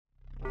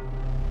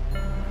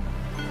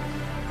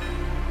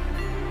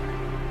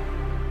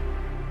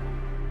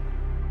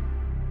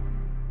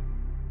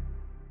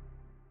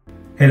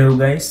Hello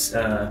guys,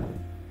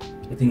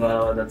 ඉතින්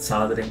ඔයාලවදත්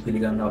සාදරයෙන්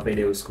පිළිගන්නවා අපේ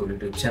ඩෙව් ස්කූල්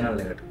YouTube channel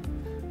එකට.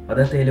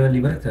 අදත් ඒ ලෙවල්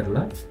ඉවර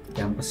කරලා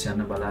කැම්පස්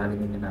යන්න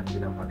බලාගෙන ඉන්න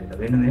නංගිලා මඩේලා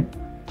වෙනුවෙන්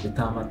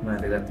ඉතාමත්ම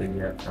වැදගත්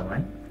විදියක්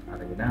තමයි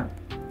අරගෙන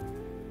ආවේ.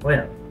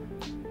 ඔයා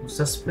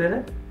උසස් පෙළ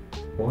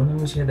ඕනම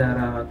විෂය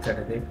ධාරාවක්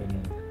යටතේ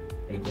පෙළෙන.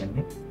 ඒ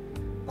කියන්නේ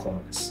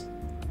commerce,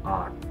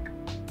 art,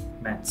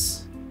 maths,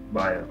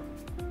 bio,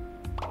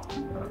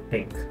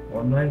 tech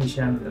ඕනම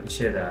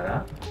විෂය ධාරා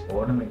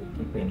ඕනම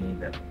එකකින්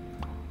පෙළෙන.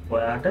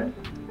 ඔයාට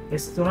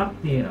S3ක්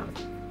තියෙනවා.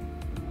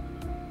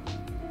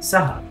 සහ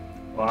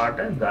ඔයාට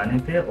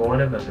ගණිතය O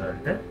level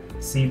වලට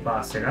C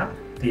පාස් එකක්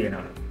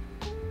තියෙනවා.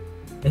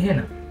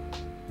 එහෙනම්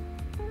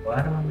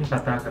ඔයාට මම මේ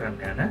කතා කරන්න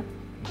යන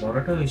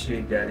මොරටුව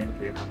විශ්වවිද්‍යාලයෙන්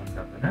ක්‍රියාත්මක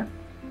කරන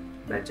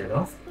Bachelor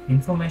of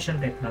Information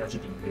Technology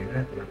degree එක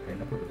ඇතුළත්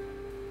වෙන්න පුළුවන්.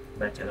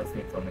 Bachelor of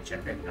Information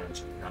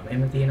Technology.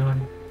 නමෙම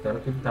තියෙනවානේ.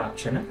 තොරතුරු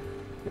තාක්ෂණ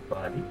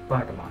උපාධි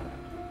පාඨමාලාව.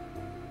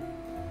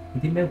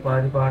 ඉතින් මේ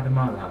උපාධි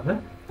පාඨමාලාව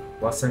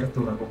වසර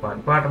 3ක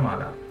උපාධි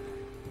පාඨමාලාව.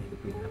 මේක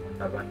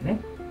පිළිගන්න ලබන්නේ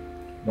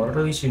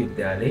මොරටුව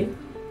විශ්වවිද්‍යාලයේ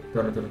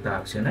තොරතුරු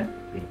තාක්ෂණ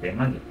විභාගය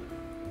මගින්.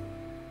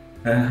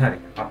 හරි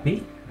අපි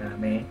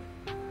මේ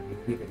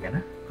ඩිග්‍රී එක ගැන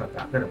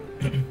කතා කරමු.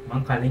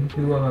 මම කලින්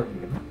කිව්වා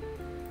වගේම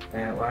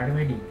ඔයාලට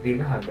මේ ඩිග්‍රී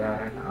එක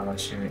හදාගන්න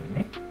අවශ්‍ය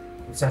වෙන්නේ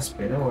උසස්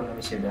පෙළ ඕන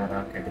විෂය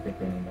ධාරාවක් යටතේ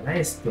පෙළෙන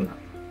S3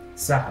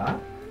 සහ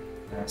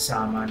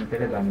සාමාන්‍ය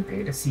පෙළ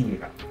ගණිතයට C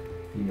එකක්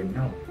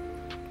තියෙන්න ඕනේ.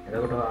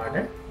 එතකොට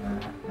ඔයාලට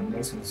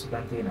මේ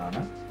සුසුකම් තියනවා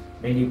නම්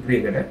මේ ඩිග්‍රී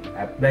එකට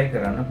ඇප්ලයි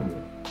කරන්න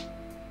පුළුවන්.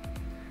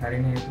 හරි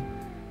නේද?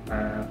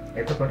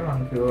 එතකොට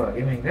මම කිව්වා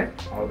වගේ මේක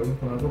අවුරුදු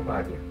 3ක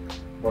උපාධියක්.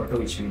 මොරටුව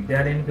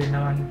විශ්වවිද්‍යාලයෙන්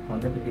පෙන්නවන්නේ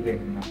හොඳ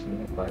පිළිගැනීමක්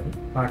තියෙන උපාධි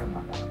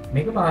පාඨමාලාවක්.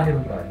 මේක බාහිර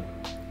උපාධියක්.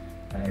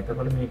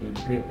 එතකොට මේ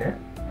ඩිග්‍රී එක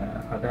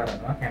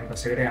හදාරනවා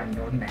කැම්පස් එකට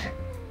යන්න ඕනේ නැහැ.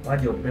 ඔයා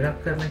ජොබ් එකක්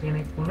කරන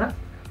කෙනෙක් වුණා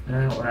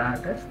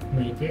ඔයාට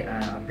මේකේ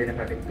අධ්‍යයන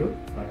කටයුතු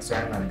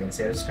ස්වයං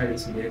self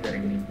studies විදිහට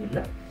කරගෙන ඉන්න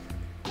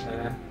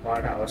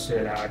ඔයාට අවශ්‍ය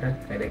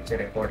වෙලාවට ලෙක්චර්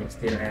රෙකෝඩින්ග්ස්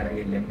තියෙනවා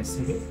අරගෙන LMS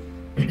එකේ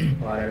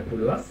ඔයාලට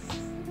පුළුවන්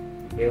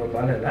ඒව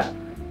බලලා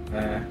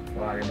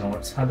ඔයාලේ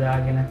නෝට්ස්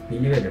හදාගෙන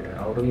පිළිවෙලට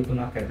අවුරුදු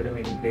 3ක් ඇතුළත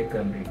මේ ඩිග්‍රී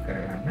කම්ප්ලීට්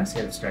කරගන්න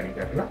self study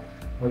කරලා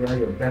ඔයාලා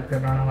ජොබ් එකක්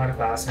කරනවා නම් ඔයාලට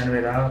ක්ලාස් යන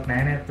වෙලාවක්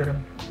නැහැ නේ අතරම.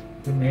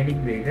 ඉතින් මේ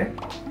ඩිග්‍රී එක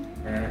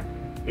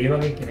ඒ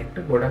වගේ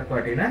කෙනෙක්ට ගොඩක්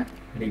වටින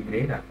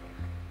ඩිග්‍රී එකක්.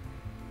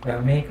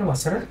 මේක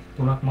වසර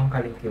 3ක් මම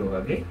කලින්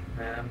කිව්වා වගේ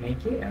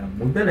මේකේ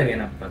මුදල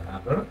ගැන කතා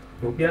කරලා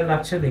රුපියල්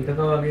ලක්ෂ 2ක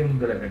වගේ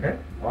මුදලකට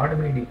ඔයාලට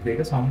මේ ඩිග්‍රී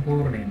එක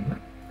සම්පූර්ණයෙන්ම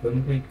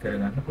කම්ප්ලීට්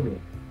කරගන්න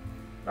පුළුවන්.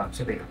 ලක්ෂ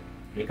 2ක්.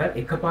 ඒක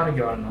එකපාර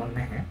ගෙවන්න ඕනේ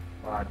නැහැ.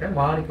 ඔයාලට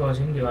වාරික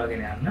වශයෙන්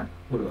ගෙවාගෙන යන්න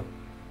පුළුවන්.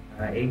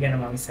 ඒ ගැන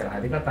මම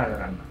ඉස්සරහදී කතා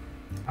කරන්නම්.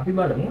 අපි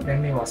බලමු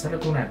දැන් මේ වසර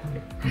 3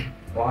 ඇතුලේ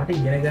ඔයාලට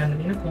ඉගෙන ගන්න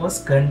තියෙන කෝස්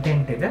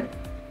කන්ටෙන්ට් එක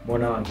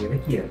මොනවා වගේද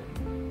කියලා.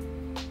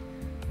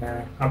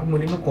 අපි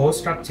මුලින්ම කෝස්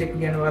ස්ට්‍රක්චර් එක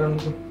ගැන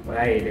බලමුකෝ.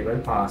 ඔයා A level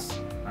pass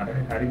අර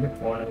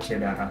හරියට ඕන විෂය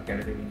ධාරාවක්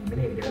යටතේ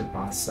ඉන්නේ A level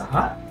pass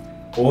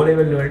සහ O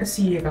level වලට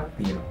C එකක්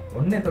තියෙනවා.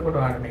 ඔන්න එතකොට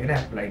ඔයාලට මේකට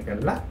ඇප්ලයි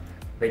කරලා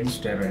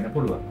රෙජිස්ටර් වෙන්න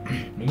පුළුවන්.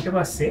 ඊට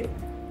පස්සේ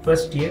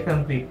ෆස්ට් ඉයර්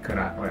කම්ප්ලීට්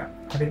කරා ඔයා.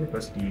 හරිද?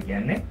 ෆස්ට් ඉයර්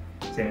කියන්නේ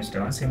semester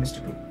 1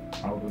 semester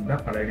 2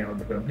 අවුරුද්දක් පළවෙනි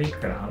අවුරුද්ද කම්ප්ලීට්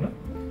කරාම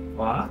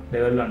ඔයා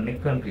level 1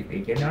 එක කම්ප්ලීට්.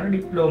 ඒ කියන්නේ ඔයාලට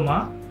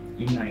ඩිප්ලෝමා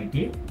in IT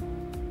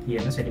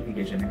කියන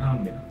සර්ටිෆිකේෂන් එක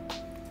හම්බ වෙනවා.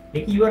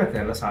 ඒක ඉවර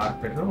කරලා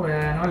සාර්ථකව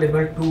ඔයා යනවා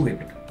level 2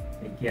 එකට.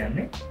 ඒ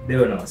කියන්නේ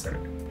දෙවන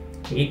වසරට.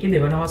 ඒකේ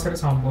දෙවන වසර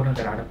සම්පූර්ණ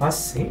කරාට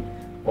පස්සේ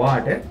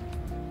ඔයාට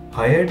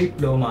higher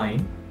diploma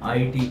in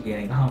IT කියන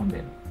එක හම්බ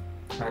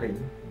වෙනවා. හරිද?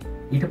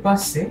 ඊට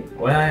පස්සේ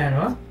ඔයා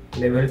යනවා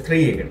level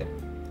 3 එකට.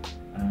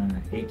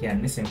 ඒ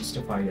කියන්නේ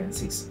semester 5 and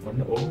 6.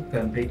 ඔන්න ඕක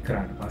කම්ප්ලීට්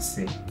කරාට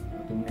පස්සේ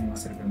තුන්වෙනි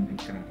වසර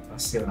කම්ප්ලීට් කරාට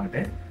පස්සේ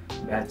ඔයාට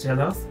Bachelor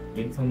of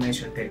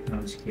Information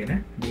Technology කියන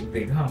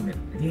ඩිග්‍රී එක හම්බ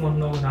වෙනවා. ඉතින්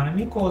ඔන්න ඕක තමයි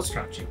මේ course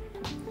structure.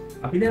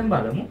 අපි දැන්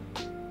බලමු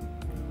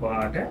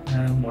ඔයාට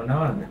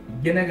මොනවද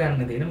ඉගෙන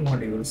ගන්න තියෙන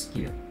මොඩියුල්ස්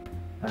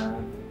කියලා.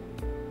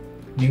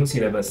 නිව්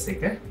සිලබස්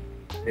එක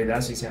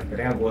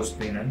 2024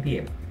 අගෝස්තුවේ නම්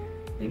තියෙනවා.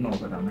 ඉතින්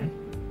ඕක තමයි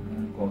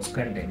course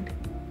content.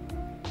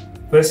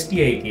 ෆස්ට්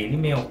ඉයර් එකේදී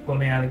මේ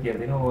ඔක්කොම යාලා කියලා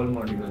දෙන all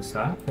modules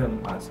are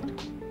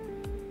composite.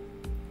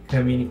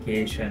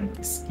 Communication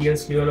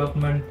skills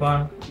development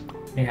one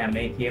මේ හැම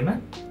එකේම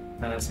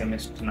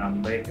semester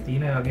number එක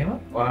තියෙනවා. ඒ වගේම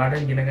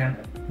ඔයාලට ඉගෙන ගන්න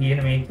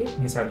තියෙන මේකේ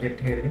මේ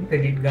subject එකකින්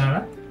credit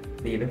ගන්න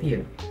දීලා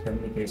තියෙනවා.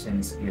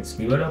 Communication skills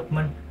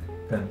development,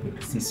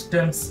 computer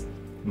systems,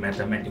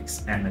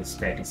 mathematics and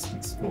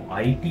statistics for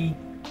IT,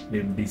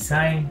 web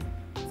design,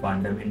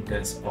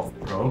 fundamentals of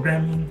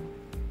programming,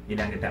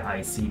 ඊළඟට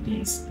ICT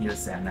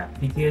skills and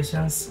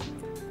applications,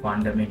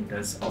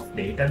 fundamentals of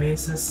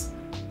databases,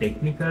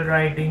 technical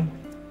writing,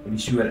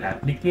 visual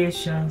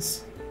applications,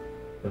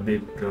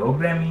 web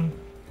programming,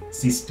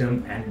 system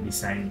and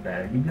design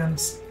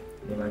paradigms,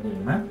 ඒ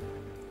වගේම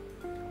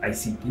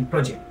ICT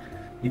project.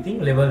 ඉතින්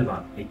level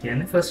 1 ඒ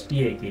කියන්නේ first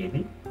year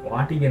එකේදී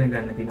ඔයාට ඉගෙන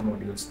ගන්න තියෙන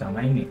modules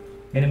තමයි මේ.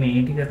 මෙන්න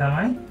මේ ටික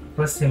තමයි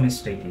first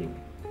semester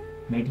එකේදී.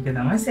 මේ ටික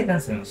තමයි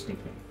second semester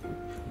එකේදී.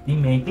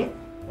 ඉතින් මේකේ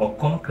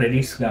ඔක්කොම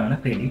credits ගන්න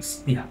credits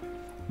 30.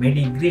 මේ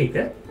degree එක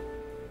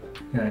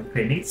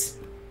credits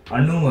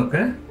 90ක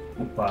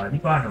උපාධි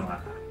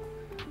පාඨමාලා.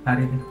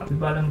 හරිද? අපි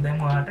බලමු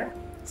දැන් ඔයාලට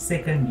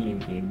second year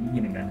එකේදී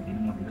ඉගෙන ගන්න තියෙන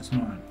modules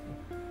මොනවද?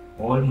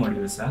 all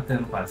modules are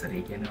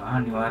compulsory. කියන්නේ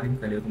අනිවාර්යෙන්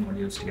කළ යුතු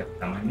modules ටිකක්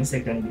තමයි මේ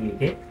second year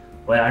එකේ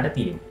ඔයාලට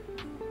තියෙන්නේ.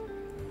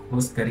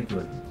 course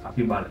curriculum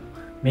අපි බලමු.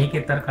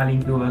 මේකෙත් අර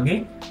කලින් කිව්වා වගේ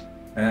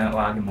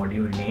ඔයාගේ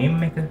module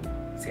name එක,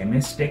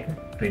 semester එක,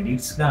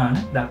 credits ගාන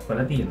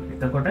දක්වලා තියෙනවා.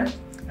 එතකොට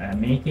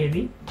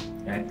මේකේදී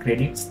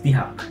credits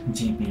 30ක්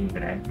GPA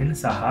එකට add වෙන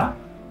සහ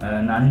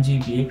non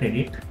GPA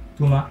credit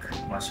 3ක්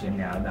වශයෙන්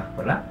යාලා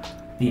දක්වලා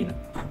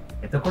තියෙනවා.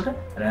 එතකොට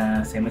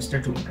semester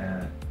 2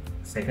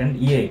 second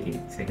year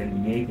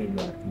එකේදී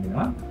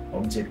තියෙනවා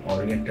object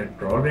oriented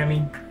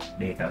programming,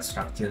 data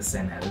structures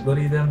and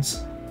algorithms,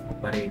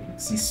 operating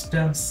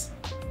systems,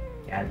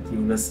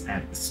 calculus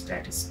and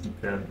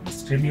statistical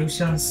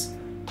distributions,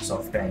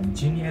 software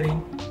engineering,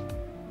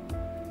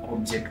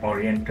 object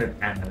oriented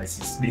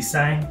analysis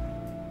design,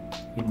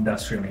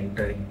 industrial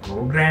mentoring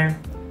program,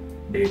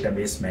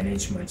 database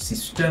management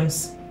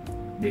systems,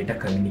 data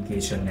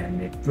communication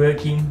and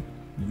networking,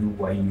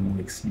 UI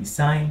UX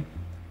design,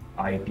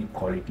 IT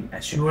quality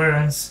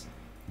assurance,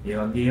 ඒ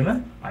වගේම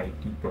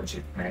IT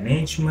project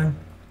management,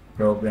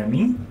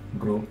 programming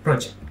group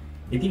project.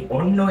 ඉතින්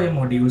ඔන්න ඔය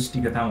modules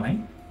ටික තමයි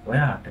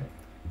ඔයාට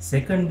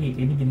second week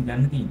එකේදී ඉගෙන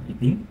ගන්න තියෙන්නේ.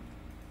 ඉතින්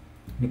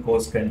මේ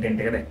course content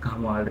එක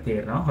දැක්කම ඔයාලට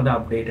තේරෙනවා හොඳ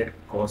updated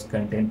course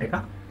content එකක්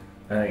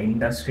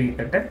industry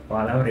එකට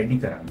ඔයාලව ready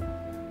කරන්න.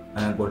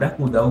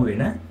 ගොඩක් උදව්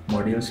වෙන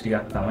modules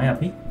ටිකක් තමයි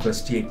අපි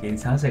first year එකේ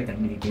සහ second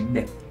year එකේදී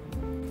දැක්කේ.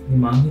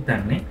 මම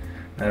හිතන්නේ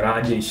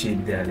රාජ්‍ය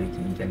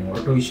විශ්වවිද්‍යාලයකින් කියන්නේ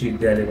මොරටු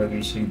විශ්වවිද්‍යාලය වගේ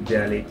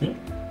විශ්වවිද්‍යාලයකින්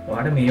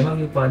ඔයාලට මේ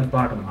වගේ උපාධි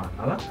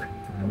පාඨමාලාවක්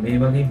මේ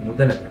වගේ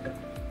මුදලකට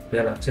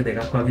ඔයා ලක්ෂ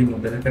 2ක් වගේ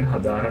මුදලකට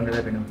හදාරන්න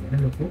ලැබෙනවා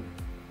කියන ලොකු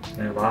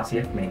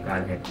වාසියක් මේ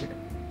කාලේ හැටියට.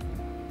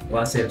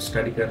 ඔයා self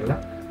study කරලා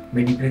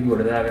මේ ඩිග්‍රී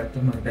ගොඩ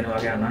දාගත්තොත් මම හිතනවා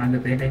වගේ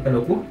අනාගතයට ඒක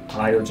ලොකු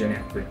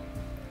ආයෝජනයක් වෙනවා.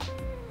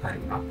 හරි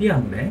අපි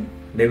යන්නේ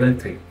level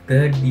 3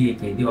 third year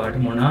එකේදී ඔයාලට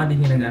මොනවද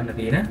ඉගෙන ගන්න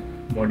තියෙන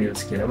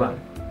modules කියලා බලන්න.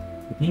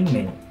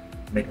 ඉතින්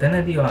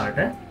මෙතනදී ඔයාලට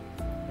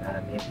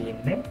මේ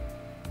තියෙන්නේ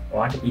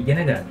ඔයාලට ඉගෙන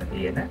ගන්න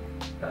තියෙන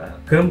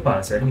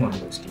compulsory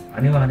modules ටික.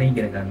 අනිවාර්යෙන්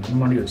ඉගෙන ගන්න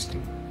modules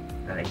ටික.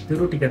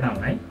 ඉතුරු ටික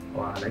තමයි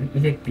ඔයාලගේ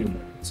elective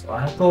modules.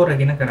 ඔයාලා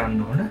තෝරගෙන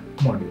කරන්න ඕන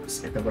modules.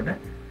 එතකොට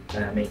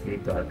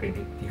මේකෙත් ඔයාලා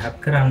credit 30ක්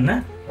කරන්න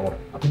ඕන.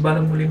 අපි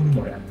බලමු මුලින්ම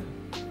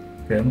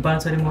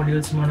compulsory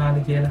modules මොනවද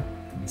කියලා.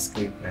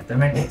 discrete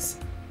mathematics,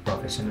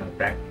 professional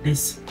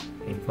practice,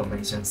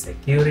 information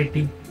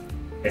security,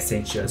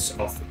 essentials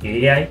of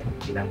AI,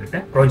 ඊළඟට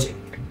project.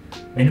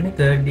 මෙන්න මේ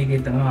third එකේ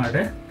තමයි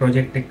ඔයාලට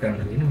project එක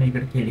කරන්න තියෙන්නේ.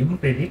 මේකට කෙලින්ම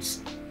credits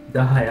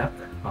 10ක්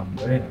හම්බ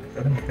වෙනවා.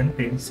 ඒකට මෙතන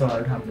credits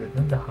ඔයාලට හම්බ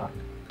වෙනවා 10ක්.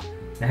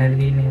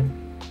 පැහැදිලි නේද?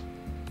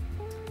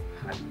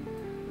 හරි.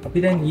 අපි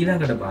දැන්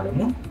ඊළඟට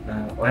බලමු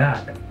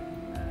ඔයාලට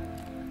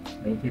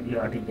මේකේදී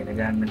ඔයාලට ඉගෙන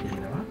ගන්න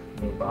තියෙනවා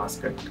මේ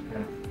basket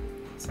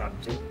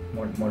subject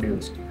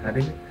modules.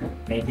 හරිද?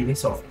 මේකේදී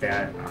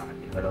software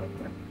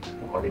development,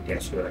 quality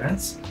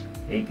assurance.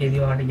 ඒකේදී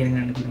ඔයාලට ඉගෙන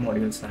ගන්න තියෙන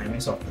modules තමයි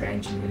මේ software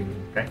engineering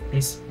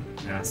practice,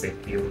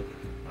 secure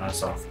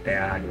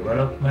software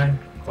development,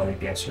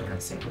 quality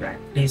assurance in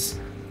practice,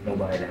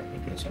 mobile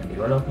application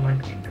development,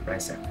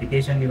 enterprise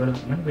application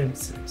development, web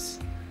service.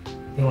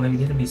 ඉතින් ඔය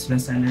විදිහට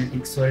business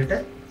analytics වලට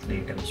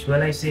data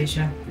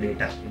visualization,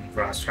 data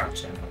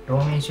infrastructure and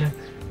automation,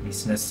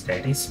 business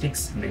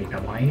statistics,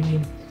 data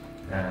mining,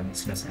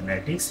 business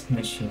analytics,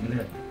 machine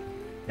learning,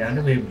 and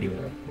web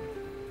development,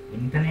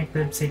 internet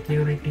web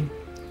security,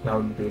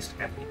 cloud-based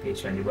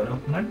application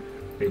development,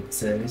 web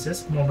services,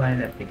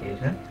 mobile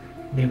application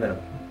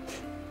development.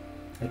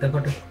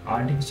 එතකොට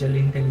artificial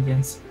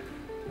intelligence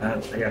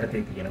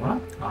යටතේ තියෙනවා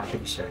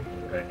artificial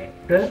neural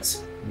networks,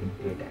 big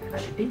data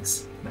analytics,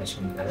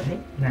 machine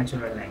learning,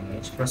 natural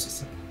language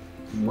processing.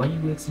 UI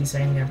UX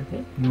design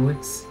යටතේ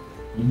UX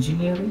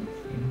engineering,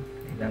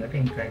 ඊළඟට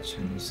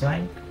interaction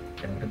design,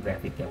 ඊළඟට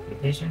graphic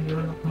application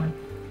development,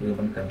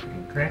 human computer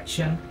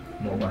interaction,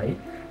 mobile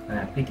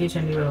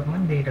application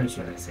development, data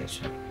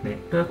visualization,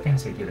 network and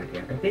security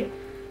යටතේ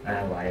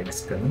wireless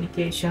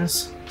communications,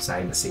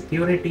 cyber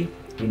security,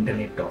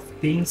 internet of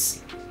things,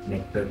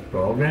 network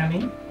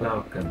programming,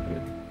 cloud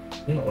computing.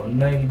 ඉතින්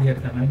ඔන්න ඔය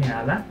විදිහට තමයි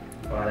මෙයාලා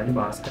ඔයාලගේ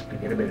basket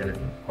එකට බෙදලා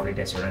තියෙන්නේ.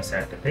 quality assurance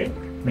යටතේ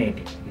මේ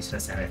ටික,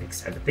 business analytics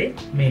යටතේ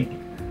මේ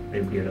ටික,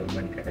 web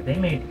development යටතේ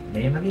මේ ටික.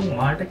 මේ වගේ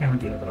ඔයාලට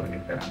කැමති ඒවා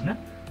තෝරගෙන කරන්න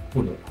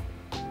පුළුවන්.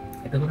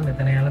 එතකොට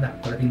මෙතන යාලා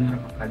දක්වලා තියෙනවා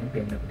මම කලින්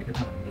පෙන්නපු ටික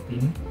තමයි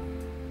තියෙන්නේ.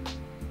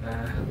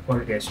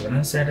 quality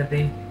assurance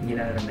යටතේ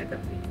ඊළඟට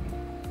මෙතන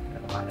තියෙන්නේ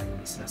ඔයාලගේ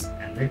business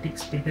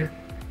analytics ටික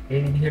ඒ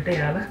විදිහට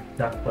යාලා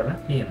දක්වලා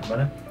තියෙනවා.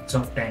 බලන්න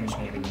software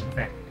engineering in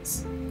practice,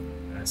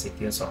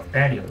 secure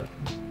software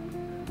development,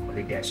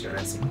 quality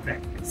assurance in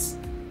practice,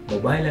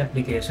 mobile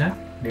application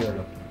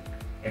development,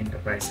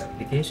 enterprise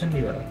application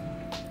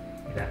development,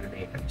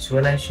 data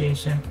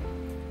visualization,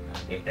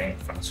 data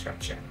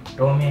infrastructure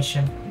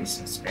automation,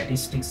 business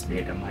statistics,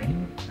 data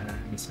mining,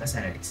 business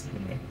analytics.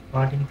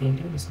 Parting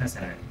into business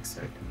analytics.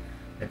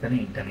 Then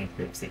internet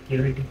web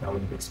security,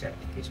 cloud-based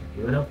application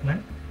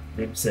development,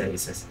 web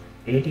services.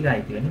 ඒ ටික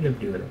අයිති වෙන web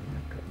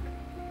development.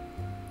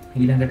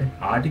 ඊළඟට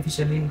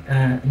artificial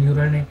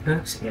neural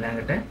networks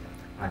ඊළඟට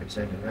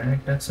artificial neural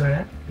networks වල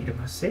ඊට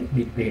පස්සේ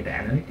big data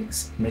analytics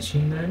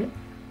machine learning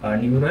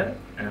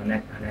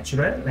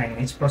natural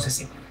language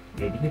processing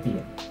ඒ ටික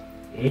තියෙනවා.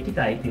 ඒ ටික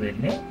අයිති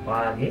වෙන්නේ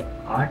ඔයාගේ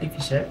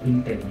artificial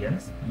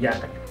intelligence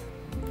යටට.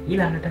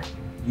 ඊළඟට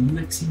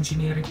UX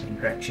engineering,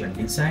 interaction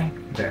design,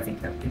 graphic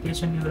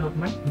application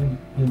development,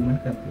 human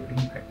computer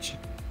interaction.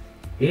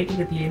 ඒ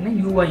ටික තියෙන්නේ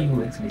UI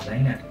UX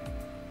design යට.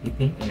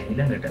 ඉතින්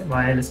ඊළඟට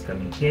wireless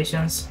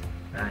communications,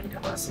 ඊට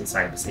පස්සේ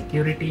cyber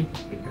security,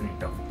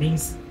 internet of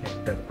things,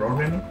 network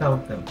programming,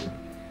 cloud computing.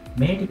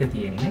 මේ ටික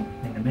තියෙන්නේ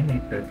මෙන්න මේ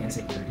network and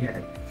security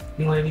යට.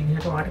 ඉතින් ඔය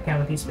විදිහට ඔයාලට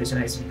කැමති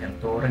specialization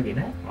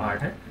තෝරගෙන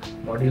ඔයාලට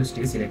modules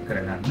ටික select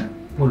කරගන්න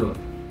පුළුවන්.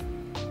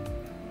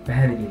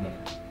 පැහැදිලි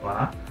නේද?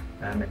 ඔයා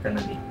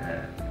මෙතනදී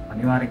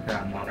අනිවාර්යෙන්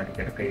කරන්න ඕන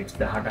ටිකට credits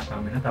 18ක්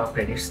වම් වෙන තව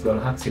credits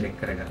 12ක් select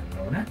කරගන්න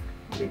ඕන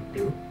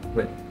elective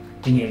වල.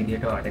 ඉතින් ඒ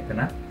විදිහට ඔයාලට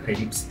එතන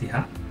credits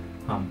 30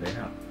 හම්බ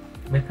වෙනවා.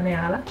 මෙතන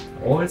යාලා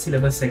all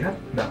syllabus එක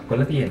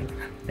දක්වලා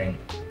තියෙනවා. දැන්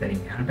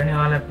එතනින් එහාටනේ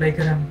ඔයාලා apply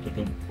කරන්නේ.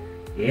 ඉතින්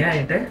ඒ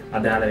අයට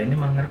අදාළ වෙන්නේ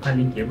මම අර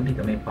කලින් කියපු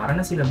ටික මේ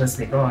පරණ syllabus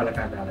එක ඔයාලට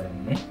අදාළ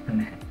වෙන්නේ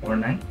නැහැ.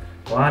 ඕනනම්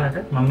ඔයාලට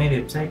මම මේ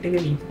වෙබ්සයිට්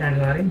එකේ link එක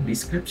අනිවාර්යෙන්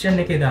description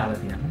එකේ දාලා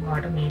තියෙනවා.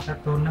 ඔයාලට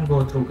මේකත් ඕනනම් go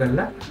through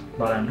කරලා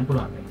බලන්න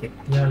පුළුවන්. මේකේ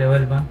තියෙන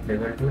level 1,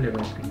 level 2,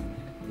 level 3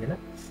 කියලා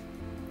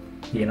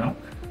කියනවා.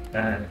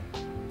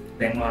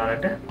 දැන්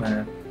ඔයාලට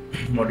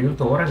module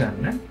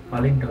තෝරගන්න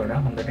කලින්ට වඩා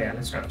හොඳට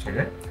යාලා structure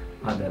එක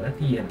හදලා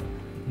තියෙනවා.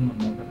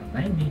 මොනවද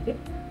තමයි මේකේ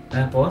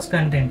course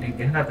content එක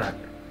ගැන කතා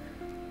කරන්නේ.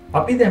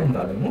 අපි දැන්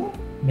බලමු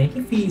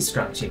මේකේ fee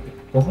structure එක.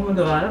 කොහොමද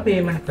ඔයාලා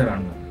payment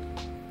කරන්නේ?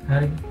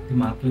 හරිද? ඉතින්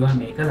මම කිව්වා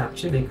මේක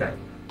ලක්ෂ 2යි.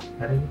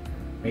 හරිද?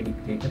 මේ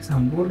ඩිග්‍රී එක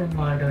සම්පූර්ණයෙන්ම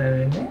ඔයාලට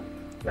වෙන්නේ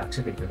ලක්ෂ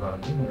 2ක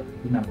වගේ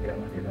මොකද නම් කියලා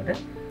මතකද?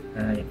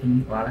 ඉතින්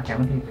ඔයාලා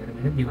කැමති විදිහට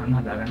මේක ගෙවන්න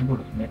හදාගන්න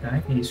පුළුවන්. මේ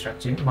තමයි fee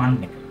structure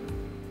 1 එක.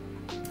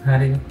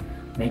 හරිද?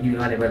 මේක ඉතින්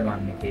level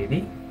 1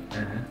 එකේදී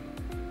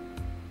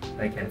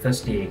like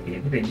first year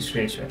එකේදී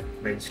registration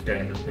register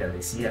වෙන රුපියල්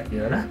 200ක්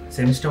ගෙවලා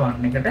semester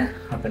 1 එකට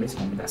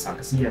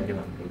 49800ක්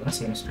ගෙවන්න පුළුවන්.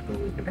 semester 2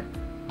 එකට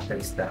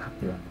 40000ක්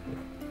ගෙවන්න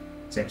පුළුවන්.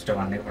 semester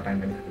 1 එක පටන්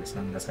ගන්න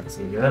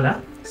 49800 ගෙවලා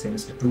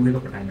semester 2 එක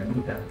පටන් ගන්න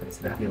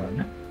 40000ක් ගෙවන්න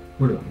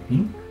පුළුවන්.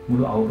 ඉතින්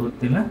මුළු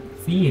අවුරුද්දෙම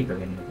fee එක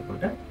වෙන්නේ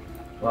එතකොට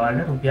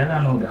ඔයාලට රුපියල්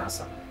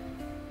 90000ක්.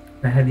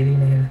 පැහැදිලි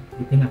නේද?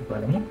 ඉතින් අපි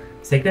බලමු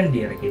second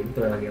year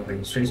එකේදී ඔයාලගේ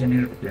registration එක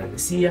රුපියල්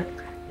 200ක්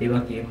ඒ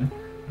වගේම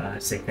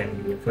second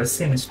year first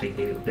semester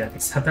එකේ රුපියල්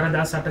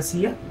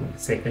 47800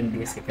 second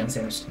year second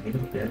semester එකේ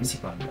රුපියල්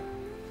 25000.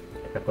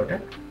 එතකොට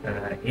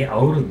ඒ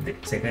අවුරුද්දේ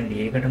second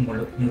year එකට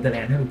මුදල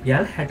යන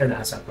රුපියල්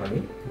 60000ක්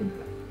වගේ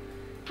මුදල.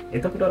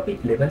 එතකොට අපි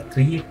level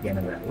 3 එක ගැන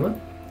බලුවොත්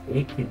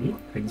ඒකෙදි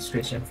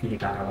registration fee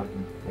එක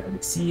ආවම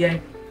 200යි.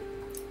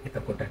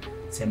 එතකොට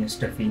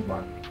semester fee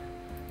 1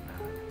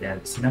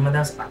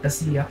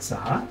 9800ක් සහ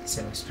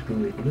semester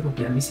 2 එකේදී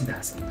රුපියල්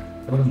 20000ක්.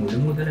 එතකොට මුළු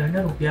මුදල වෙන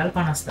රුපියල්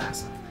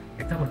 50000ක්.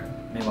 එතකොට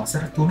මේ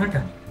වසර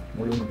 3ටම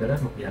මුළු මුදල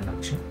රුපියල්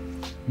ලක්ෂ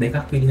 2ක්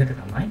විදිහට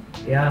තමයි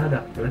එයාලා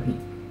දක්වලා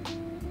තියෙන්නේ.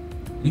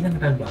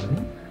 ඊළඟට බලමු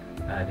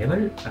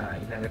level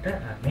ඊළඟට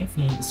මේ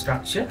fee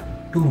structure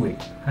 2 එක.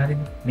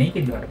 හරිද?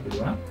 මේකෙදි වඩා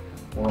පුළුවන්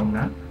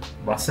ඕනනම්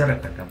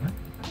වසරකටම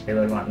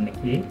level 1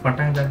 එකේ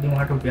පටන් ගන්න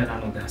වාට රුපියල්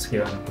 90000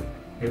 ගෙවන්න පුළුවන්.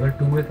 level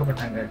 2 එක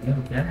පටන් ගන්න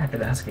රුපියල්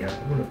 60000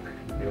 ගෙවන්න පුළුවන්.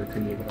 level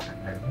 3 එක පටන්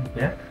ගන්න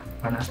රුපියල්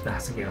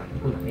 50000 ගෙවන්න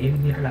පුළුවන්. මේ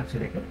විදිහට ලක්ෂ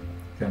 2ක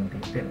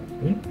කම්ප්ලීට්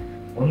වෙනවා.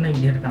 ඔන්න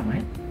විදිහට තමයි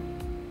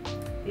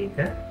ඒක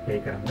pay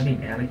කරන්න දෙන්නේ.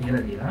 යාලා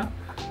කියලා දිනවා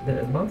the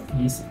above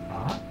fees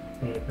are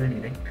payable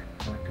direct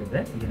to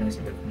the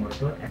University of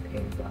Moratuwa at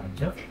any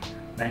branch of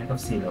Bank of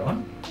Ceylon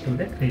to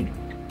the credit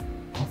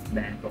of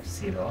Bank of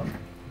Ceylon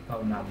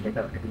account number එක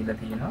අපිට දීලා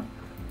තියෙනවා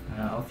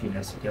of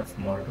University of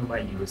Moratuwa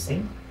by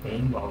using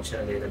paying voucher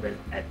available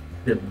at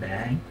the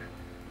bank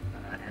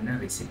and a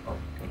receipt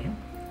obtained.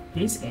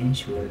 Please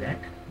ensure that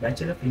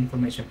Bachelor of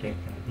Information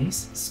Technology is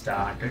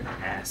started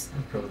as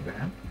the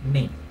program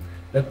name.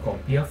 The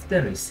copy of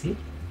the receipt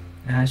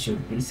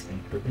should be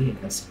sent to the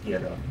university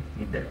along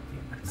with the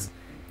documents.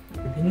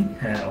 ඉතින්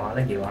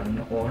ඔයාලා ගෙවන්න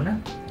ඕන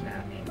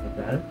මේ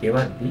මුදල්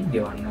ගෙවද්දී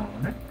ගෙවන්න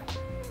ඕන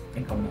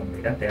account number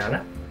එකත්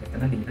එයාලා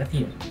එතන දීලා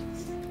තියෙනවා.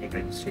 ඒක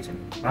registration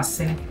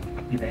පස්සේනේ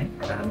අපි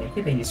දැන්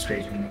මේකේ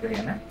registration එක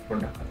ගැන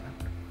පොඩ්ඩක් කතා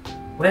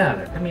කරමු.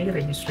 ඔයාලට මේක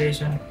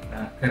registration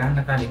කරන්න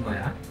කලින්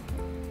ඔයා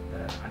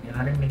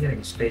අනිවාර්යෙන් මේක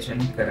registration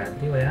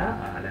කරද්දී ඔයා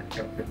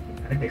laptop එකකින්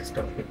හරි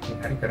desktop එකකින්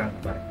හරි කරන්න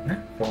බලන්න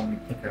form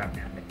එකකින් කරන්න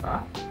යන්න එපා.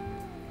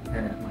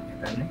 මම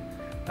හිතන්නේ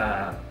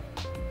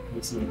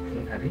PC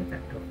එකකින් හරි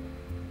laptop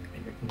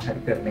එකකින්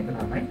හරි කරන එක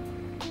තමයි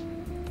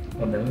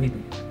හොඳම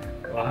විදිය.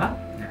 ඔයා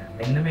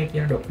මෙන්න මේ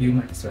කියන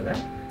documents වල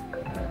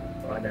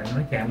ඔයා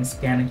දන්නවා cam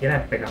scanner කියලා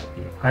app එකක්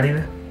තියෙනවා. හරිද?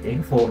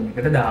 ඒක phone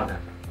එකට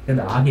දාගන්න. ඒක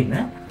දාගෙන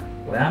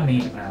ඔයා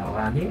මේ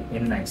ඔයාගේ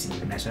NIC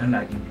national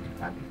identity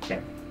card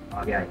එක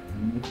ඔයාගේ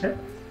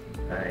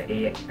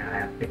ID එක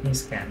app එකකින්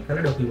scan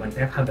කරලා document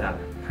එකක්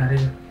හදාගන්න.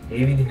 හරිද?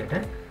 ඒ විදිහට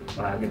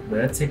ඔයාගේ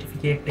birth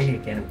certificate එක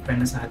කියන්නේ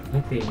උපැන්න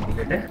සහතිකෙත් ඒ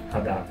විදිහට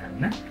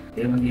හදාගන්න.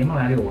 ඒ වගේම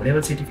ඔයාගේ O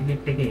level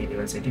certificate එකේ A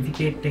level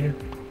certificate එක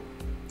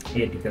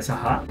ඒ ටික සහ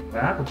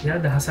ඔයා රුපියල්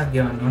 1000ක්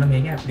ගෙවන්න ඕන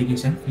මේක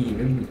ඇප්ලිකේෂන් ෆී එක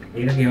විදිහට.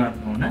 ඒක ගෙවන්න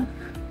ඕන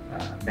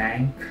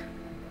බැංක්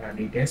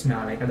ඩීටේල්ස්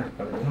මෙයාලා එක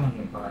දක්වලා දෙනවා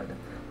මම ඔයාලට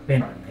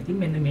පෙන්නන්න. ඉතින්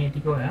මෙන්න මේ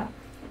ටික ඔයා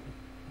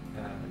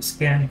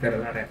ස්කෑන්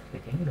කරලා රැප්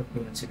එකෙන්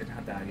ඩොකියුමන්ට්ස් එකට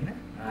හදාගෙන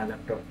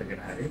ලැප්ටොප්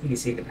එකට හරි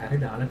PC එකට හරි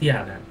දාලා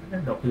තියාගන්න.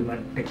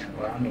 ඩොකියුමන්ට් එක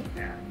ඔයා මේ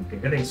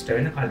ඒක රෙජිස්ටර්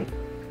වෙන කලින්.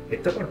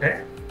 එතකොට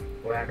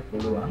ඔයාට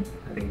පුළුවන්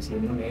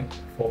හරිසියෙන්ම මේ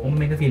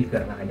ෆෝම් එක ෆිල්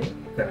කරලා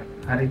කරන්න.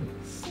 හරිද?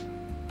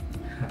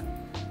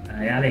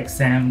 යාල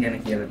එක්සෑම්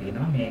ගැන කියලා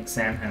තියෙනවා. මේ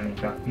එක්සෑම් හැම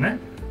එකක්ම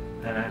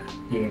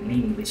තියෙන්නේ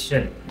ඉංග්‍රීසි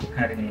වලින්.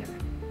 හරි නේද?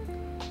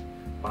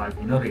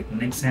 පාඩිනෝ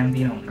රිටන් එක්සෑම්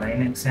තියෙනවා,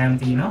 ඔන්ලයින් එක්සෑම්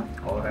තියෙනවා,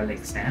 ඕරල්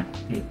එක්සෑම්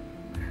තියෙනවා.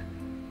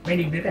 මේ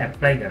ඩිග්‍රීට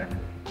ඇප්ලයි කරන්න.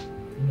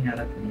 ඉතින්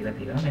යාලා කියලා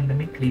තියෙනවා මෙන්න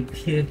මේ ක්ලික්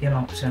here කියන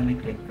ඔප්ෂන්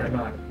එක ක්ලික්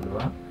කරලා ඔයාලට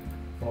පුළුවන්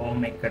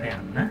ෆෝම් එකට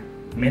යන්න.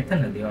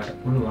 මෙතනදී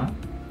ඔයාලට පුළුවන්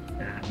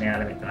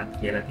මෙයාලා මෙතනත්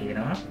කියලා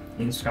තියෙනවා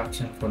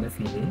instruction for the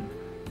filling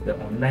the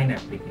online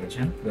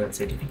application, birth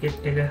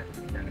certificate එක,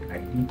 ඊළඟට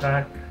ID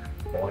card,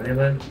 O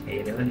level,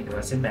 A level, ඊට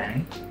පස්සේ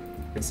bank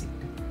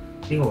receipt.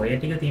 ඉතින් ඔය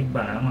ටික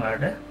තිබ්බනම්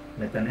ඔයාලට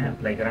මෙතන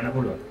ඇප්ලයි කරන්න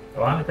පුළුවන්.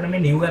 ඔයා මෙතන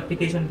මේ new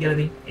application කියලා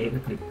තියෙන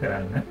ඒක ක්ලික්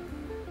කරන්න.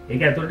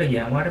 ඒක ඇතුළට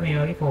ගියාම ඔයාලට මේ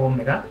වගේ ෆෝම්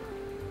එකක්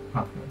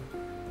හම්බෙනවා.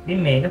 ඉතින්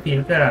මේක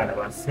ෆිල් කරාට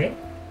පස්සේ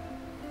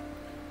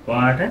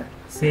ඔයාලට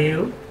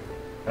save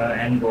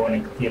and go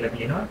next කියලා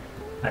කියනවා.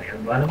 හරි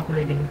අපි බලමුකෝ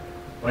ඒක.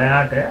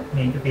 ඔයාට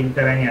මේක ෆිල්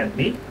කරන්න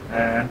යද්දී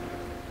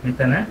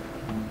මෙතන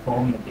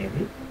ෆෝම්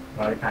එකේදී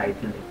ඔයාලට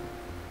ටයිටල්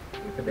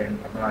එක දෙන්න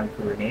ඕන,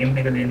 නේම්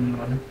එක දෙන්න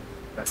ඕන,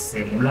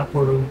 ඊපස්සේ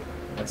මුලපුරු,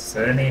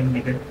 සර්නේම්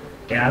එක.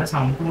 එයාලා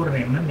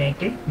සම්පූර්ණයෙන්ම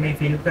මේකේ මේ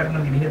ෆිල් කරන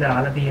විදිහ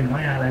දාලා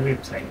තියෙනවා එයාලගේ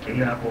වෙබ්සයිට්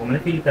එකේ. ඔයා කොහොමද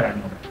ෆිල්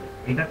කරන්න ඕන?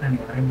 ඒකත්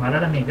අනිවාර්යෙන්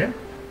බලලා මේක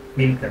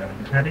ෆිල්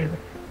කරන්න. හරිද?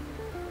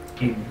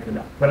 ඒ විදිහට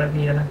දාලා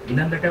තියලා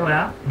ඊළඟට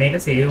ඔයා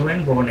මේක save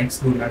and go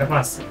next දුන්නාට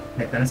පස්සේ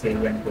මෙතන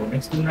save and go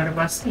next දුන්නාට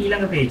පස්සේ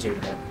ඊළඟ page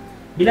එකට යන්න.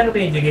 ඊළඟ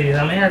page එකේදී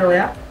තමයි අර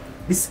ඔයා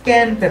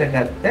ස්කෑන්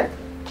කරගත්ත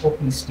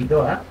කොපිස් ටික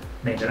ඔයා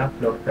මේකට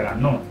අප්ලෝඩ්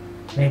කරන්න ඕන.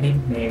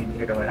 මේකෙන් මේ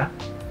විදිහට ඔයා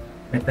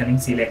මෙතනින්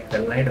සිලෙක්ට්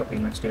කරලා ඒ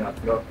ડોකියුමන්ට්ස් ටික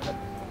අප්ලෝඩ් කරන්න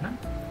ඕන.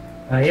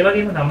 ඒ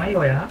වගේම තමයි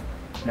ඔයා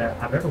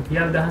අර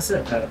රුපියල්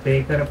 1000 පේ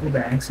කරපු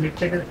බැංක්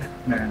ස්ලිප් එක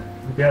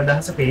රුපියල්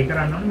 1000 පේ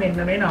කරන්න ඕන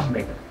මෙන්න මේ නම්බර්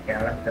එක.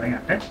 එයාලා අතන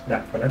යට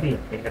දක්වලා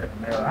තියෙනවා. ඒකට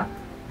තමයි ඔයා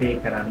පේ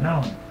කරන්න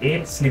ඕන. ඒ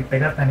ස්ලිප්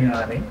එකත්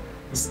අනිවාර්යෙන්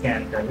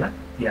ස්කෑන් කරලා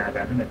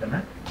තියාගන්න මෙතන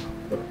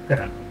අප්ලෝඩ්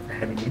කරන්න.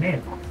 පැහැදිලි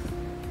නේද?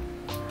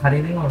 හරි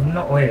ඉතින් ඔන්න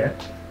ඔය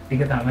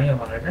ටික තමයි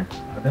ඔයාලට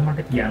අද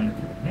මට කියන්න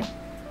තියෙන්නේ.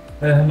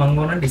 මම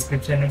ඕන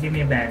ඩිස්ක්‍රිප්ෂන් එකේ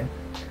මේ බැංක්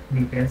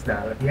ඩීටේල්ස්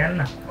දාලා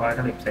තියන්න.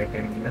 ඔයාලට වෙබ්සයිට්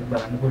එකේ ගිහින්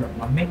බලන්න පුළුවන්.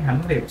 මම මේ හැම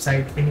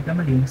වෙබ්සයිට්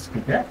එකකම ලින්ක්ස්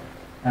ටික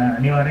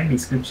අනිවාර්යෙන්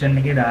ඩිස්ක්‍රිප්ෂන්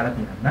එකේ දාලා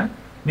තියන්න.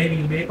 මේ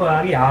වීඩියෝ එක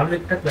ඔයාගේ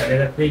යාළුවෙක්ට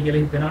වැදගත් වෙයි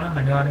කියලා හිතනවා නම්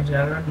අනිවාර්යෙන්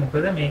ෂෙයාර් කරන්න.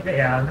 මොකද මේක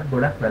එයාලට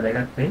ගොඩක්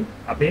වැදගත් වෙයි.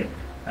 අපේ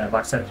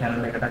WhatsApp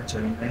channel එකටත්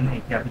join වෙන්න.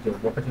 ඒකේ අපි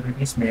job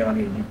opportunities මේ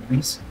වගේ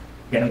degrees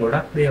ගැන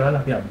ගොඩක් දේවල්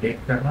අපි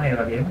අප්ඩේට් කරනවා. ඒ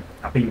වගේම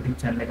අපේ YouTube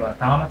channel එක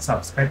තාමත්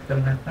subscribe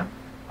කරලා නැත්නම්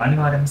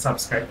අනිවාර්යෙන්ම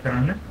subscribe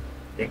කරන්න.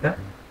 ඒක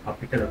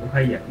අපිට ලොකු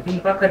හයියක්.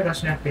 ඉතින් මොකක් හරි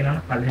ප්‍රශ්නයක් තියෙනවා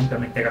නම් කලින්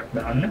කමෙන්ට් එකක්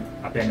දාන්න.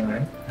 අපි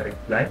අනිවාර්යෙන්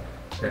reply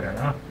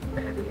කරනවා.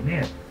 පැහැදිලි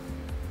නේද?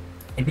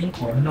 ඉතින්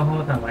ඔන්න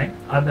ඔහොම තමයි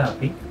අද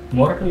අපි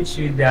මොරටු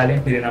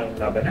විශ්වවිද්‍යාලයෙන් පිරිනමනු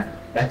ලබන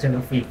Bachelor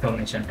of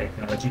Information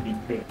Technology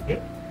degree එකේ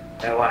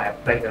ඒවා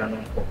ඇප්ලයි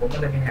කරන්න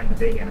කොහොමද මේ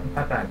හැමදේම ගැන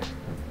කතා කරන්නේ.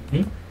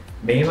 ඉතින්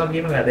මේ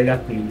වගේම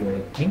වැදගත් වීඩියෝ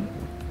එකකින්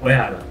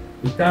ඔයාලා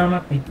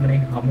ඉතාමත්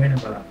ඉක්මනින් හමු වෙන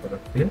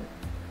බලාපොරොත්තු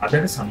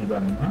අදට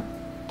සමුගන්නවා.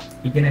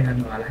 ඉගෙන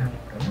ගන්න ඔයාලා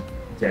හැමෝටම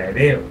ජය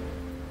වේවා.